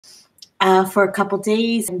for a couple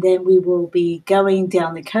days, and then we will be going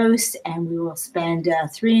down the coast, and we will spend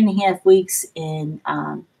 3.5 weeks in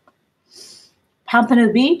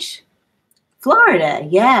Pompano Beach, Florida.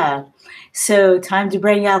 Yeah. So time to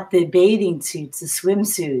bring out the bathing suits, the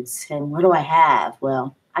swimsuits. And what do I have?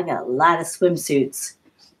 Well, I got a lot of swimsuits.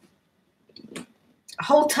 A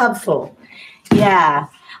whole tub full. Yeah.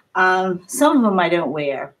 Some of them I don't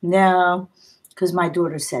wear. No, because my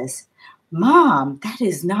daughter says, Mom, that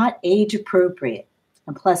is not age appropriate.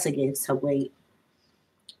 And plus I gained some weight.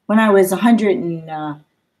 When I was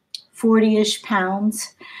 140-ish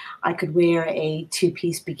pounds, I could wear a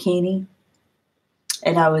two-piece bikini.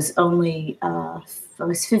 And I was only, I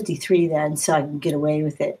was 53 then, so I could get away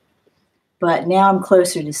with it. But now I'm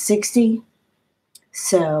closer to 60.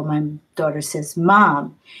 So my daughter says,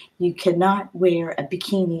 Mom, you cannot wear a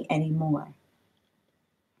bikini anymore.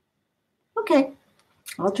 Okay,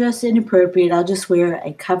 I'll dress inappropriate. I'll just wear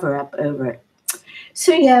a cover-up over it.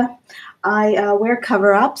 So yeah, I wear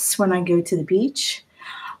cover-ups when I go to the beach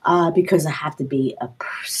because I have to be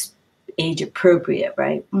age appropriate,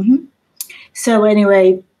 right? Mm-hmm. So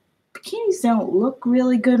anyway, bikinis don't look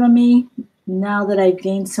really good on me now that I've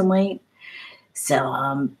gained some weight. So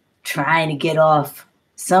I'm trying to get off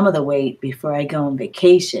some of the weight before I go on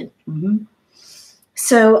vacation. Mm-hmm.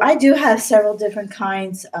 So I do have several different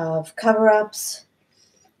kinds of cover-ups.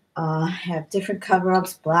 I have different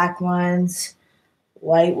cover-ups, black ones,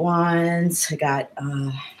 white ones. I got,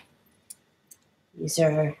 these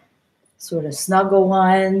are sort of snuggle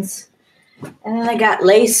ones. And then I got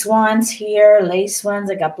lace ones here, lace ones.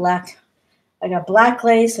 I got black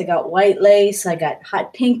lace, I got white lace, I got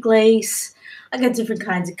hot pink lace. I got different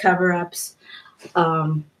kinds of cover-ups.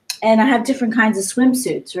 And I have different kinds of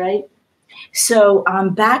swimsuits, right? So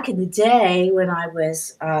back in the day when I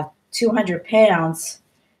was 200 pounds,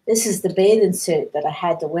 this is the bathing suit that I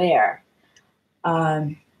had to wear.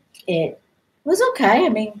 It was okay. I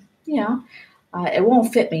mean, you know, it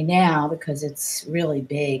won't fit me now because it's really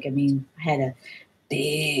big. I mean, I had a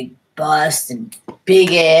big bust and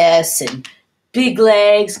big ass and big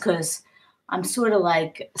legs because I'm sort of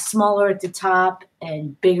like smaller at the top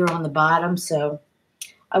and bigger on the bottom. So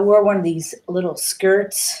I wore one of these little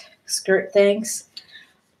skirt things.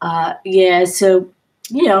 Yeah, so,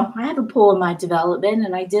 you know, I have a pool in my development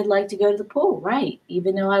and I did like to go to the pool, right?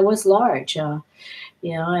 Even though I was large, you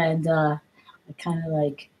know, and I kind of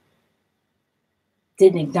like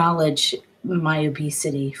didn't acknowledge my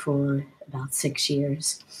obesity for about 6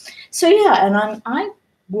 years. So yeah, and I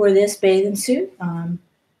wore this bathing suit.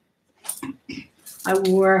 I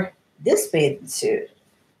wore this bathing suit.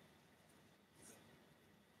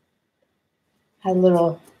 Has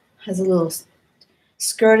a little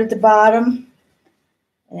skirt at the bottom,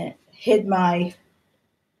 and it hid my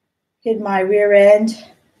rear end.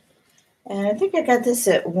 And I think I got this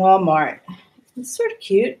at Walmart. It's sort of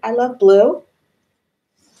cute. I love blue.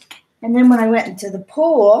 And then when I went into the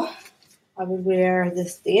pool, I would wear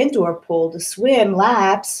the indoor pool to swim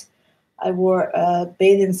laps. I wore a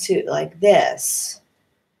bathing suit like this,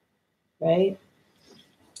 right?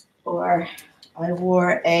 Or I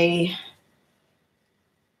wore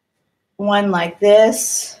one like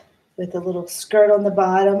this with a little skirt on the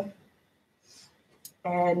bottom.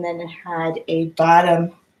 And then it had a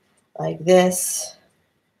bottom like this.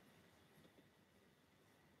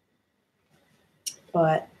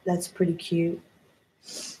 But that's pretty cute.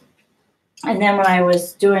 And then when I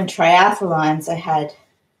was doing triathlons, I had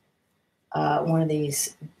one of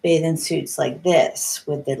these bathing suits like this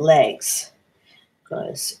with the legs.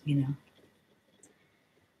 Because, you know.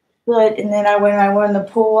 But, and then when I went in the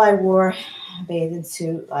pool, I wore a bathing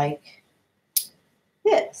suit like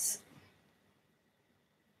this.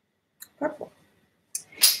 Purple.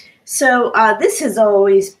 So this is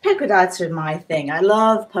always, polka dots are my thing. I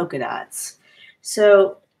love polka dots.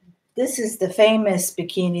 So this is the famous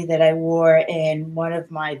bikini that I wore in one of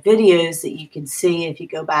my videos that you can see if you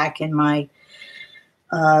go back in my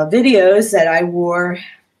videos that I wore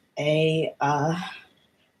a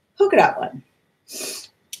polka dot one.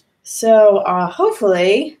 So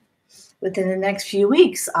hopefully within the next few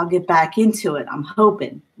weeks, I'll get back into it. I'm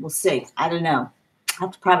hoping. We'll see. I don't know. I'll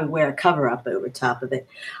have to probably wear a cover-up over top of it.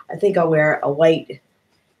 I think I'll wear a white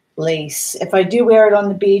lace. If I do wear it on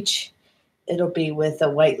the beach, it'll be with a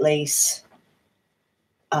white lace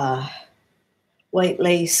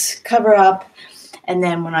cover-up. And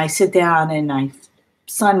then when I sit down and I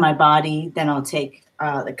sun my body, then I'll take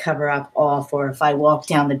the cover-up off. Or if I walk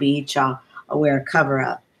down the beach, I'll wear a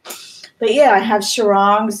cover-up. But yeah, I have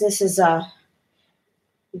sarongs. This is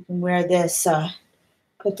you can wear this,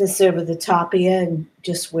 put this over the top of you and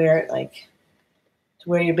just wear it like to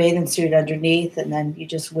wear your bathing suit underneath, and then you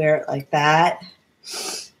just wear it like that.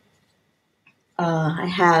 I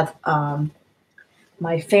have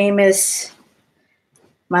my famous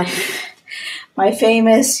my my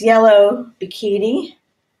famous yellow bikini,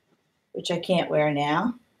 which I can't wear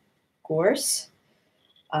now, of course.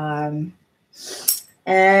 And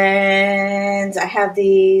I have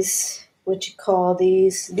these, what you call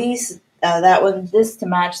these, that one, this to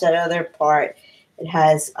match that other part. It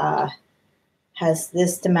has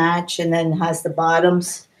this to match, and then has the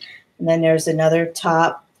bottoms, and then there's another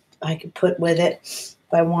top I could put with it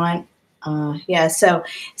if I want. Yeah, so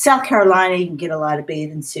South Carolina, you can get a lot of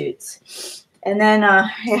bathing suits. And then I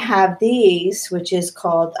have these, which is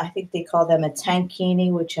called, I think they call them a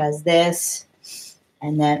tankini, which has this.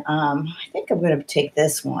 And then I think I'm going to take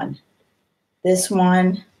this one,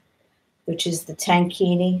 which is the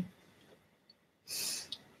tankini.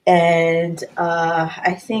 And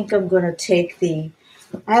I think I'm going to take I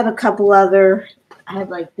have a couple other, I have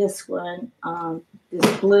like this one,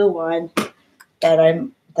 this blue one that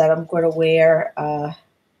I'm going to wear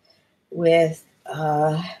with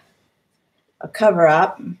a cover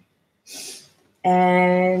up.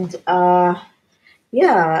 And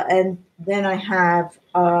yeah, and then I have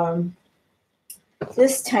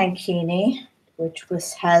this tankini, which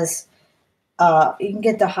has you can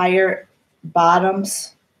get the higher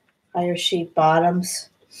shape bottoms,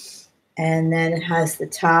 and then it has the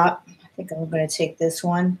top. I think I'm going to take this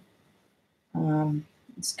one.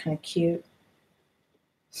 It's kind of cute.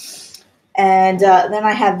 And then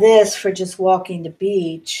I have this for just walking the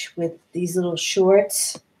beach with these little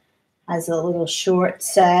shorts. Has a little short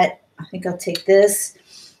set. I think I'll take this.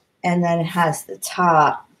 And then it has the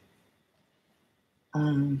top.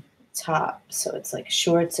 So it's like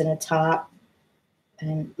shorts and a top.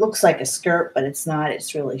 And it looks like a skirt, but it's not.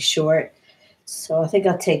 It's really short. So I think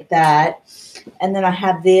I'll take that. And then I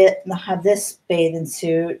have this bathing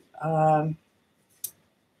suit.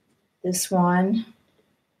 This one.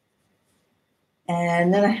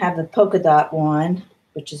 And then I have the polka dot one,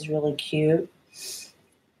 which is really cute.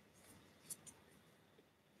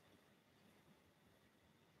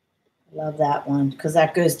 Love that one because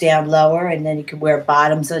that goes down lower, and then you can wear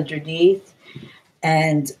bottoms underneath.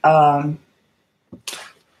 And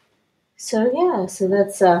so yeah, so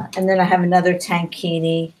that's and then I have another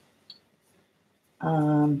tankini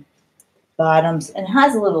bottoms, and it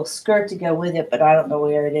has a little skirt to go with it, but I don't know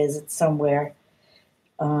where it is. It's somewhere.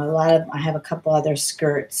 I have a couple other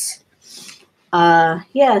skirts.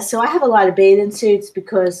 Yeah, so I have a lot of bathing suits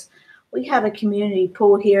because we have a community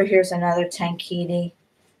pool here. Here's another tankini.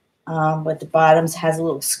 With the bottoms, has a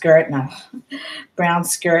little skirt and a brown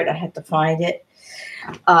skirt. I had to find it.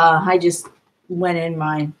 I just went in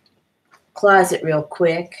my closet real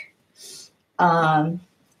quick. And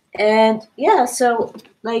yeah, so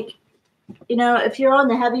like, if you're on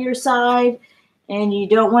the heavier side and you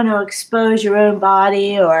don't want to expose your own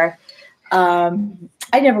body, or I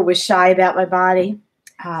never was shy about my body.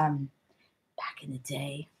 Back in the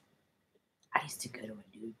day, I used to go to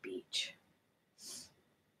a nude beach.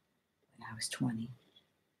 I was 20.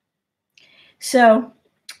 So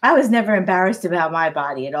I was never embarrassed about my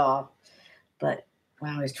body at all. But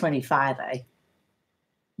when I was 25, I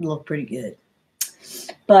looked pretty good.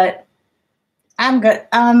 But I'm good.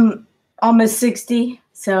 I'm almost 60,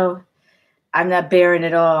 so I'm not barren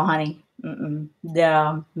at all, honey.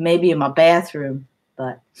 No, maybe in my bathroom.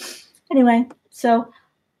 But anyway, so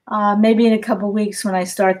maybe in a couple of weeks when I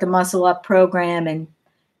start the Muscle Up program and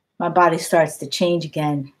my body starts to change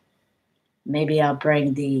again, maybe I'll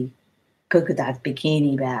bring the polka dot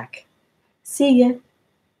bikini back. See ya.